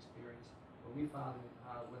some experience. What we found in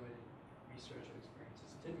our limited research and experience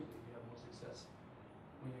is typically you have more success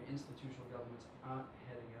when your institutional governments aren't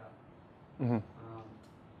heading up. Mm-hmm.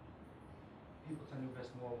 People tend to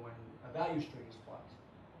invest more when a value string is plucked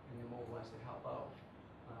and they're mobilized to help out.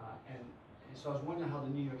 And so I was wondering how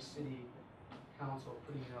the New York City Council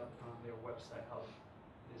putting it up on their website, how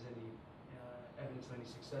there's any evidence of any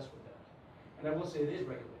success with that. And I will say it is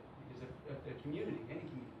regulated, because if the community, any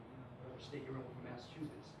community, whatever state you're in, from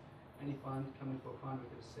Massachusetts, any fund coming for a conduit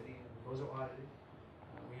to the city, and those are audited.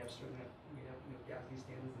 We have GASB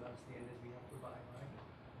standards and other standards we have to abide by.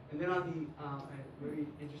 And then on the very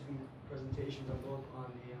interesting presentations on both on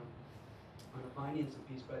the financing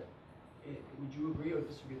piece, but would you agree or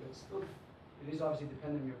disagree that still it is obviously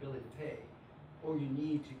dependent on your ability to pay, or you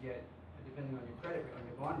need to get, depending on your credit rate, on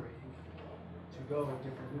your bond rating, to go a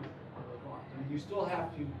different route for those bonds. I mean, you still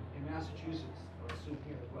have to, in Massachusetts, or assume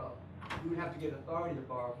here as well, you would have to get authority to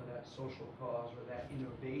borrow for that social cause or that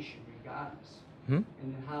innovation regardless. Mm-hmm. And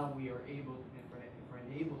then how we are able, if we're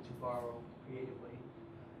enabled to borrow creatively,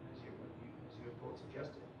 as you have both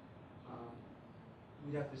suggested,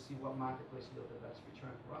 we'd have to see what marketplace yield the best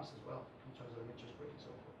return for us as well, in terms of interest rate and so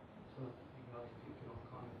forth. So you can all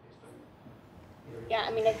comment based on your Yeah,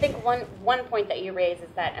 I mean, I think one point that you raise is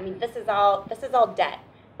that, I mean, this is all debt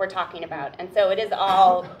we're talking about, and so it is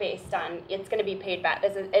all based on, it's going to be paid back.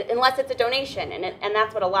 This is, unless it's a donation, and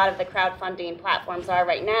that's what a lot of the crowdfunding platforms are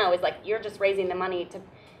right now, is like you're just raising the money to,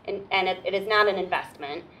 and it is not an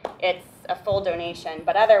investment, it's a full donation,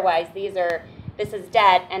 but otherwise this is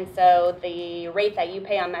debt, and so the rate that you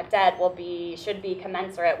pay on that debt should be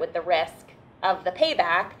commensurate with the risk of the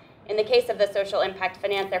payback. In the case of the social impact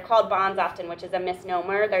finance, they're called bonds often, which is a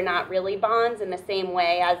misnomer. They're not really bonds in the same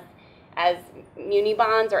way as muni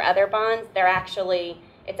bonds or other bonds. They're actually,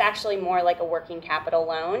 It's actually more like a working capital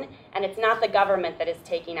loan, and it's not the government that is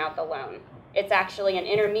taking out the loan. It's actually an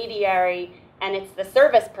intermediary, and it's the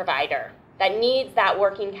service provider that needs that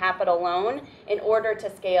working capital loan in order to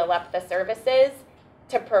scale up the services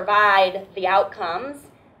to provide the outcomes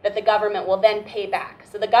that the government will then pay back.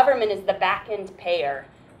 So the government is the back-end payer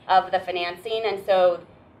of the financing, and so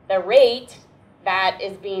the rate that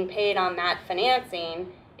is being paid on that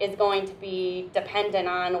financing is going to be dependent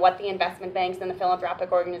on what the investment banks and the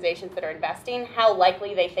philanthropic organizations that are investing, how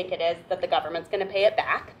likely they think it is that the government's going to pay it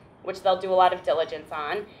back, which they'll do a lot of diligence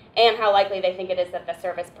on, and how likely they think it is that the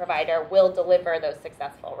service provider will deliver those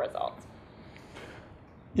successful results.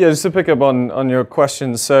 Yeah, just to pick up on your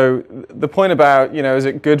question, so the point about, is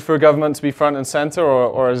it good for a government to be front and center,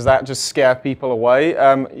 or does that just scare people away?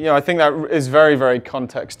 I think that is very, very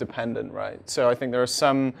context dependent, right? So I think there are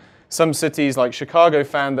some cities like Chicago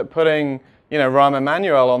found that putting, Rahm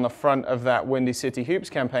Emanuel on the front of that Windy City Hoops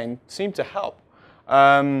campaign seemed to help.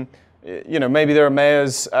 Maybe there are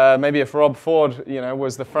mayors, maybe if Rob Ford,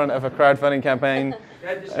 was the front of a crowdfunding campaign.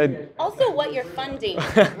 Also what you're funding,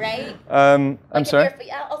 right? I'm sorry?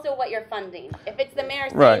 Also what you're funding. If it's the mayor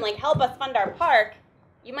saying, like, help us fund our park,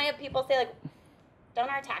 you might have people say, like, don't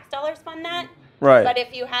our tax dollars fund that? Right. But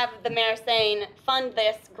if you have the mayor saying, fund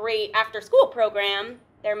this great after-school program,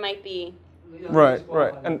 there might be... Right.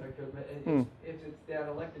 And if it's that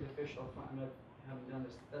elected official, I haven't done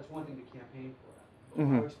this, that's one thing to campaign for.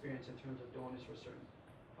 Our experience in terms of donors for certain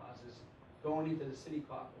causes, going into the city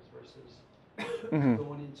coffers versus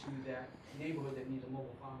going into that neighborhood that needs a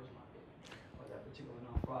mobile farmers market or that particular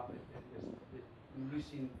nonprofit. We've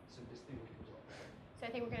seen some distinguished results. So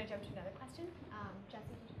I think we're going to jump to another question.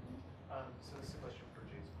 Jesse? So this is a question for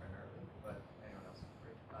Jason primarily, but anyone else is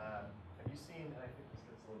great. Have you seen, and I think this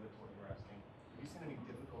gets a little bit to what you were asking, have you seen any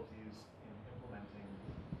difficulties in implementing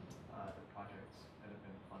the projects that have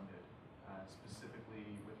been funded, specifically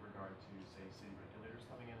with regard to, say, city regulators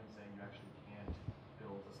coming in and saying you actually can't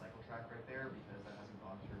build a cycle track right there because that hasn't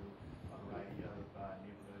gone through a variety of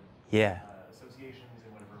neighborhood associations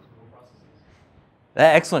and whatever approval processes?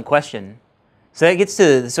 Excellent question. So that gets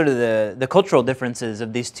to sort of the cultural differences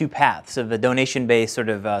of these two paths of a donation-based sort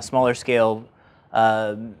of smaller scale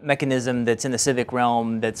mechanism that's in the civic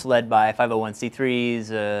realm that's led by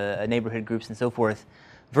 501c3s, neighborhood groups and so forth,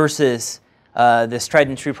 versus this tried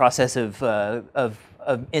and true process of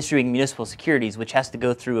issuing municipal securities, which has to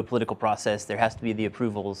go through a political process. There has to be the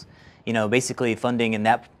approvals. Basically funding in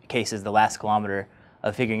that case is the last kilometer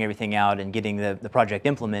of figuring everything out and getting the project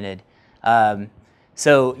implemented.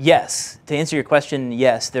 So yes, to answer your question,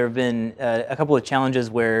 yes, there have been a couple of challenges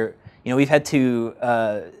where we've had to,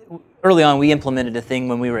 early on we implemented a thing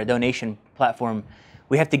when we were a donation platform.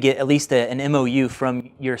 We have to get at least an MOU from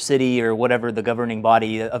your city or whatever the governing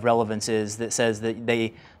body of relevance is that says that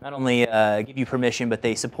they not only give you permission, but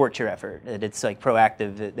they support your effort, that it's like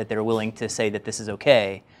proactive, that they're willing to say that this is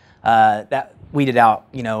okay. That weeded out,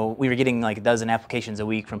 we were getting like a dozen applications a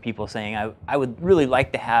week from people saying, I would really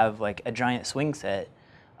like to have like a giant swing set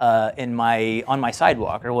on my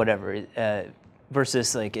sidewalk or whatever,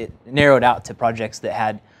 versus like it narrowed out to projects that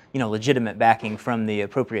had, legitimate backing from the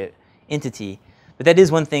appropriate entity. But that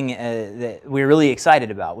is one thing that we're really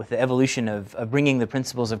excited about with the evolution of bringing the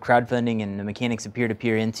principles of crowdfunding and the mechanics of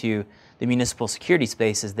peer-to-peer into the municipal security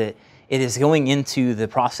space, is that it is going into the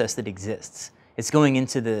process that exists. It's going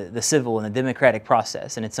into the civil and the democratic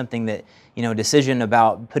process, and it's something that, decision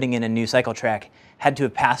about putting in a new cycle track had to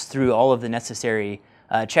have passed through all of the necessary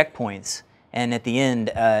checkpoints, and at the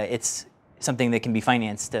end, it's something that can be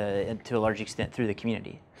financed to a large extent through the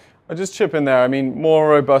community. I'll just chip in there. I mean, more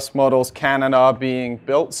robust models can and are being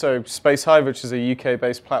built. So Space Hive, which is a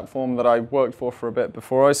UK-based platform that I worked for a bit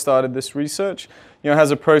before I started this research,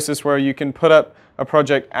 has a process where you can put up a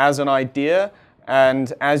project as an idea,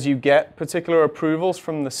 and as you get particular approvals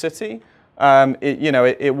from the city,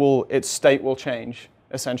 its state will change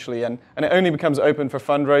essentially, and it only becomes open for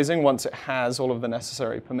fundraising once it has all of the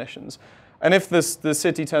necessary permissions. And if the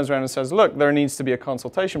city turns around and says, look, there needs to be a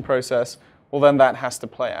consultation process, well, then that has to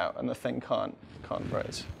play out, and the thing can't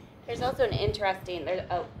raise. There's also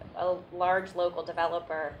a large local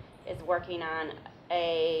developer is working on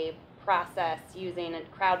a process using a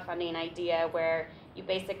crowdfunding idea where you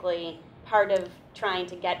basically, part of trying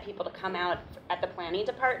to get people to come out at the planning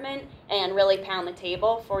department and really pound the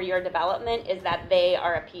table for your development is that they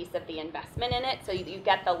are a piece of the investment in it. So you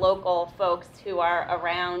get the local folks who are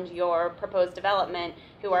around your proposed development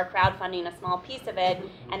who are crowdfunding a small piece of it,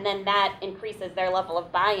 and then that increases their level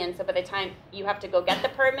of buy-in. So by the time you have to go get the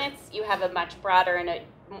permits, you have a much broader and a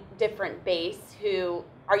different base who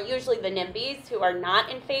are usually the NIMBYs who are not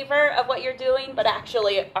in favor of what you're doing, but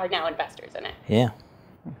actually are now investors in it. Yeah.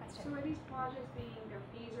 So are these projects their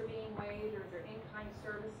fees are being waived, or their in-kind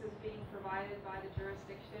services being provided by the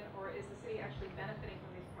jurisdiction, or is the city actually benefiting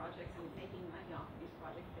from these projects and making money off of these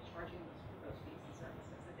projects by charging those fees and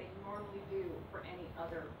services that they normally do for any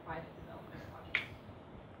other private development project?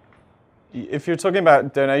 If you're talking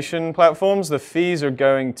about donation platforms, the fees are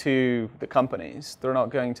going to the companies. They're not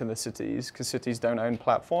going to the cities because cities don't own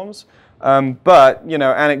platforms. But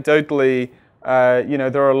anecdotally,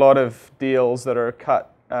 there are a lot of deals that are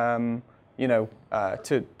cut, to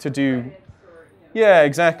do. Yeah,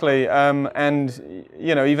 exactly. And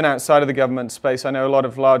even outside of the government space, I know a lot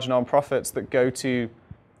of large nonprofits that go to,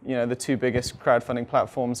 the two biggest crowdfunding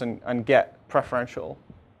platforms and get preferential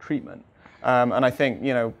treatment. And I think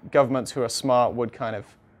governments who are smart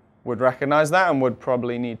would recognize that and would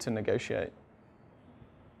probably need to negotiate.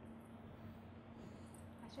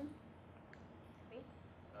 Question?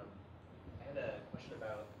 I had a question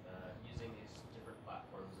about using these different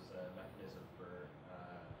platforms as a mechanism for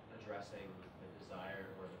addressing the desire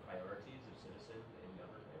or the priorities of citizens in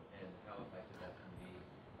government, and how effective that can be,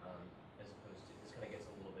 as opposed to, this kind of gets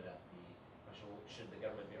a little bit at the question, should the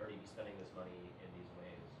government already be spending this money in these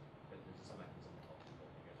ways? But there's some mechanism to help people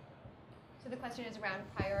figure that out. So the question is around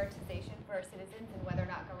prioritization for our citizens and whether or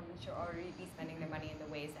not governments should already be spending their money in the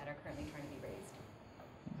ways that are currently trying to be raised.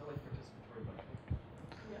 Like participatory budgeting.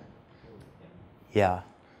 Yeah.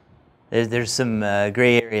 There's some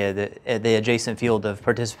gray area, the adjacent field of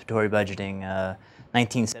participatory budgeting,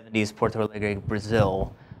 1970s Porto Alegre,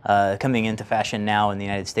 Brazil, coming into fashion now in the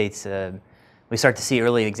United States. We start to see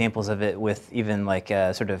early examples of it with even like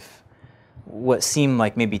sort of what seem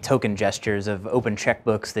like maybe token gestures of open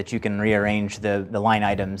checkbooks that you can rearrange the line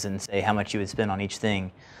items and say how much you would spend on each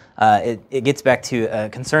thing. It gets back to a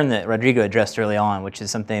concern that Rodrigo addressed early on, which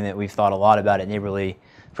is something that we've thought a lot about at Neighborly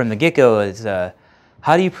from the get-go, is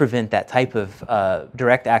how do you prevent that type of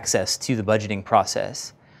direct access to the budgeting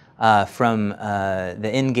process from the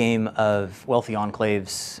end game of wealthy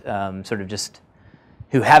enclaves, sort of just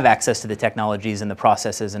who have access to the technologies and the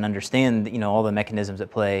processes and understand all the mechanisms at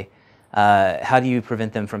play. How do you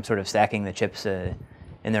prevent them from sort of stacking the chips in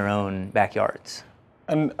their own backyards?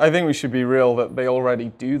 And I think we should be real that they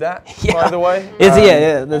already do that, Yeah. by the way.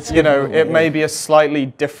 That's it may be a slightly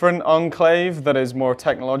different enclave that is more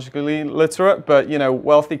technologically literate, but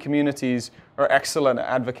wealthy communities are excellent at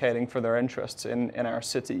advocating for their interests in our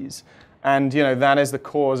cities. And that is the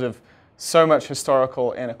cause of so much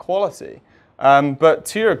historical inequality. But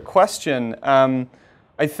to your question,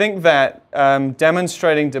 I think that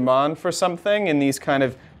demonstrating demand for something in these kind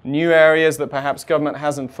of new areas that perhaps government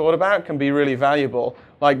hasn't thought about can be really valuable.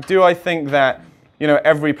 Like, do I think that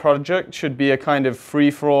every project should be a kind of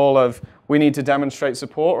free-for-all of we need to demonstrate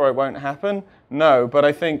support or it won't happen? No, but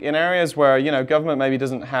I think in areas where government maybe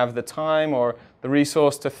doesn't have the time or the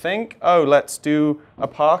resource to think, oh, let's do a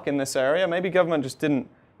park in this area. Maybe government just didn't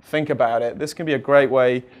think about it. This can be a great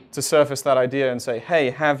way to surface that idea and say, hey,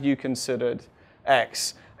 have you considered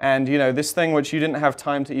X? And this thing which you didn't have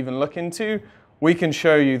time to even look into, we can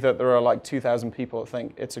show you that there are like 2,000 people that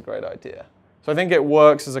think it's a great idea. So I think it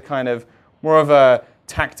works as a kind of more of a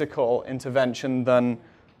tactical intervention than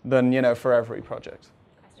for every project.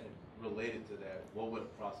 Related to that, what would a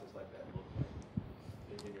process like that look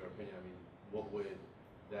like, in your opinion? I mean, what would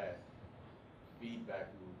that feedback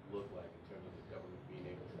look like in terms of the government being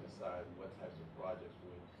able to decide what types of projects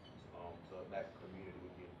would that community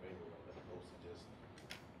would be in favor of, as opposed to just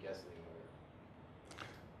guessing?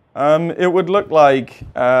 It would look like,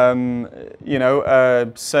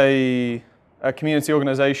 say, a community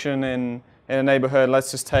organization in a neighborhood.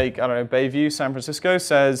 Let's just take, I don't know, Bayview, San Francisco,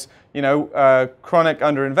 says, chronic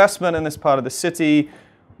underinvestment in this part of the city.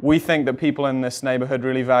 We think that people in this neighborhood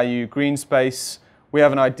really value green space. We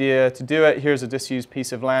have an idea to do it. Here's a disused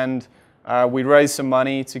piece of land. We raise some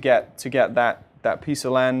money to get that piece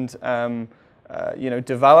of land,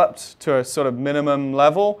 developed to a sort of minimum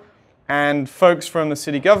level. And folks from the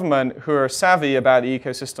city government who are savvy about the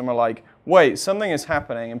ecosystem are like, wait, something is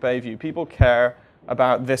happening in Bayview. People care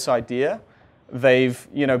about this idea. They've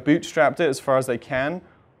bootstrapped it as far as they can.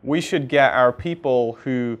 We should get our people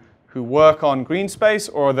who work on green space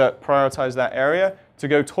or that prioritize that area to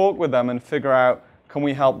go talk with them and figure out, can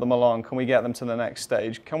we help them along? Can we get them to the next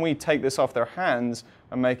stage? Can we take this off their hands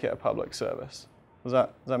and make it a public service? Does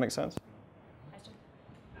that make sense?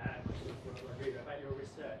 About your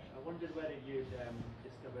research, I wondered whether you'd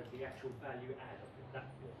discovered the actual value add of the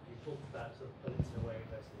platform. You talked about sort of Peninsula way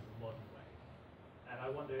versus the modern way. And I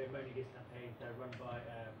wonder if many of these campaigns are run by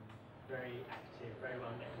very active, very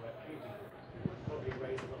well networked community groups who probably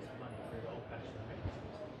raise lots of money through old-fashioned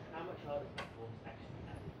mechanisms. How much are the platforms actually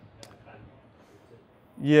adding value to?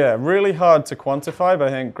 Yeah, really hard to quantify, but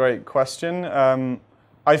I think great question.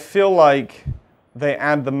 I feel like they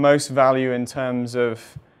add the most value in terms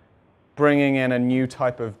of bringing in a new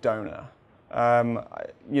type of donor.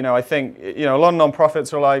 I think, a lot of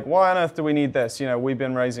nonprofits are like, why on earth do we need this? We've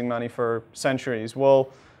been raising money for centuries. Well,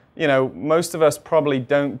 most of us probably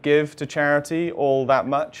don't give to charity all that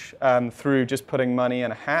much through just putting money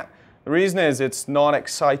in a hat. The reason is it's not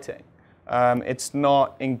exciting. It's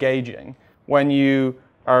not engaging. When you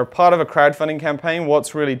are part of a crowdfunding campaign,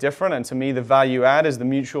 what's really different, and to me the value add, is the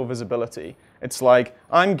mutual visibility. It's like,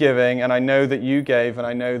 I'm giving, and I know that you gave, and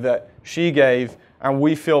I know that she gave, and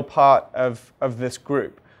we feel part of this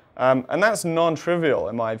group. And that's non-trivial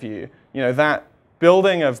in my view. That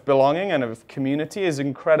building of belonging and of community is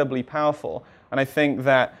incredibly powerful. And I think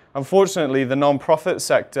that, unfortunately, the nonprofit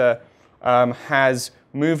sector has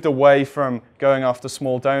moved away from going after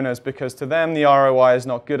small donors because to them the ROI is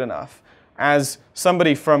not good enough. As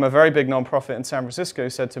somebody from a very big nonprofit in San Francisco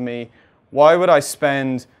said to me, why would I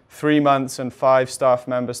spend 3 months and 5 staff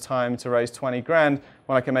members' time to raise 20 grand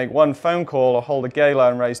when I can make one phone call or hold a gala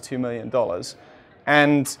and raise $2 million?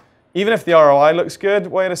 And even if the ROI looks good,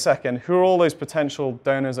 wait a second, who are all those potential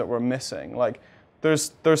donors that we're missing? Like,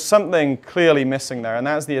 there's something clearly missing there, and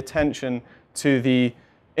that's the attention to the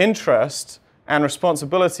interest and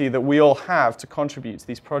responsibility that we all have to contribute to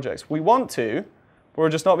these projects. We want to, but we're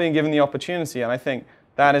just not being given the opportunity, and I think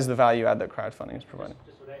that is the value add that crowdfunding is providing.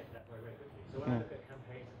 Just relate to that very, very quickly. So when I look at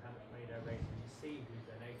campaigns and how much money they're raising, you see who's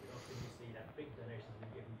donated. Often you see that big donations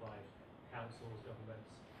being given by councils, governments,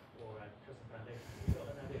 or trusts and foundations. You've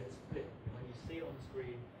got an idea of the split. And when you see it on the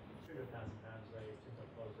screen, £200,000 raised, $2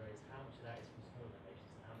 million raised, how much of that is from small donations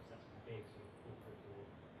and how much that's from big sort of corporate or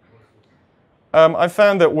sources? I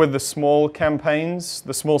found that with the small campaigns,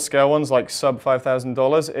 the small scale ones like sub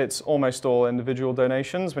 $5,000, it's almost all individual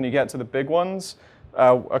donations. When you get to the big ones,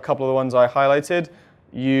 a couple of the ones I highlighted,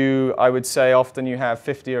 I would say often you have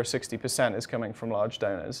 50 or 60% is coming from large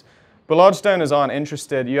donors. But large donors aren't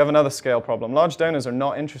interested. You have another scale problem. Large donors are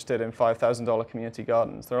not interested in $5,000 community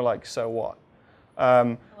gardens. They're like, so what?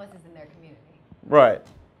 Unless it's in their community. Right.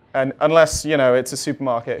 And unless, it's a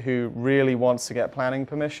supermarket who really wants to get planning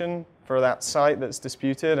permission for that site that's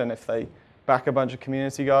disputed, and if they back a bunch of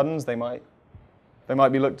community gardens, they might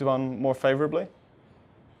be looked upon more favorably.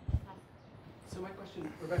 So my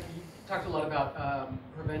question, Rebecca, you talked a lot about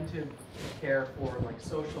preventive care for like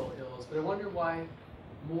social ills, but I wonder why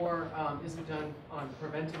more isn't done on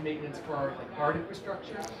preventive maintenance for our like hard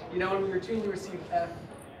infrastructure. When we routinely receive F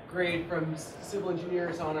grade from civil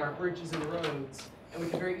engineers on our bridges and roads, and we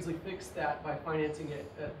can very easily fix that by financing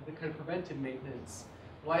it, the kind of preventive maintenance.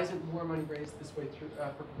 Why isn't more money raised this way through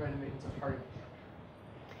for preventive maintenance of hard infrastructure?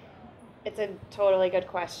 It's a totally good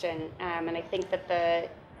question, and I think that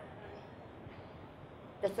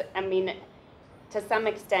to some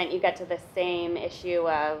extent, you get to the same issue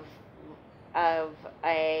of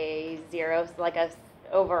a zero, like a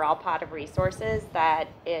overall pot of resources that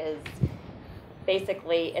is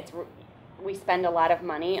basically we spend a lot of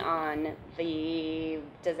money on the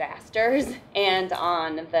disasters and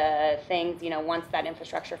on the things, once that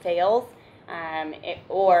infrastructure fails,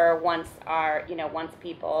 or once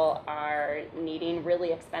people are needing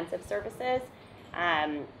really expensive services.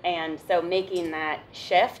 And so making that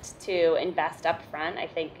shift to invest up front, I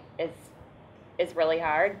think, is really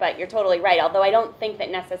hard. But you're totally right, although I don't think that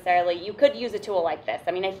necessarily you could use a tool like this.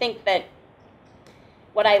 I mean, I think that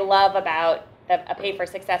what I love about a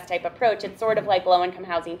pay-for-success type approach, it's sort of like low-income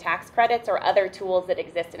housing tax credits or other tools that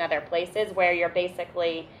exist in other places where you're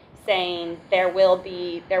basically saying there will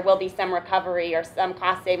be some recovery or some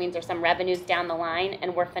cost savings or some revenues down the line,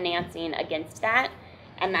 and we're financing against that.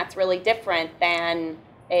 And that's really different than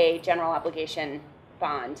a general obligation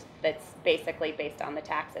bond that's basically based on the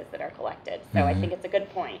taxes that are collected. So I think it's a good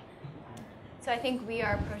point. So I think we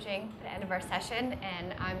are approaching the end of our session,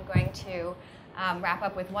 and I'm going to wrap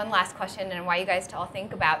up with one last question, and I want you guys to all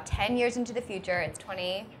think about 10 years into the future. It's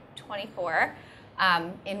 2024.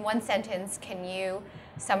 In one sentence, can you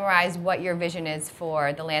summarize what your vision is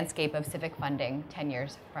for the landscape of civic funding 10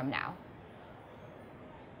 years from now?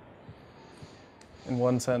 In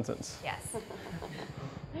one sentence. Yes.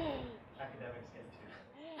 Academics get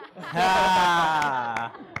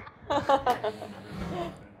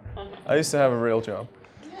I used to have a real job.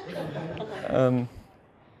 Can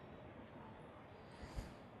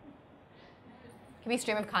be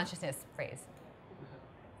stream of consciousness phrase.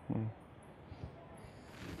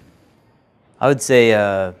 I would say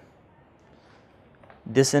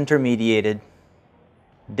disintermediated,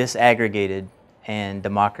 disaggregated, and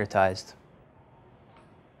democratized.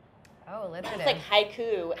 Oh, alliterative. It's like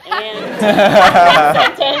haiku and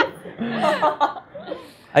sentence.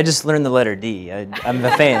 I just learned the letter D. I'm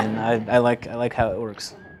a fan. I like how it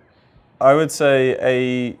works. I would say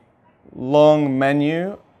a long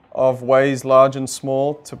menu of ways, large and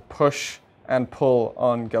small, to push and pull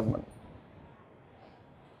on government.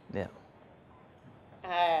 Yeah.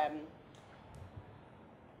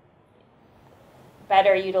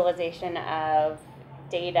 Better utilization of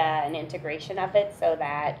data and integration of it so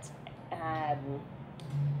that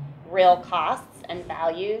real costs and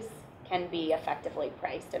values can be effectively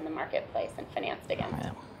priced in the marketplace and financed against.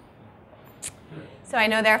 Yeah. So I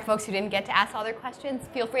know there are folks who didn't get to ask all their questions.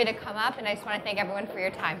 Feel free to come up, and I just want to thank everyone for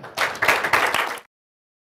your time.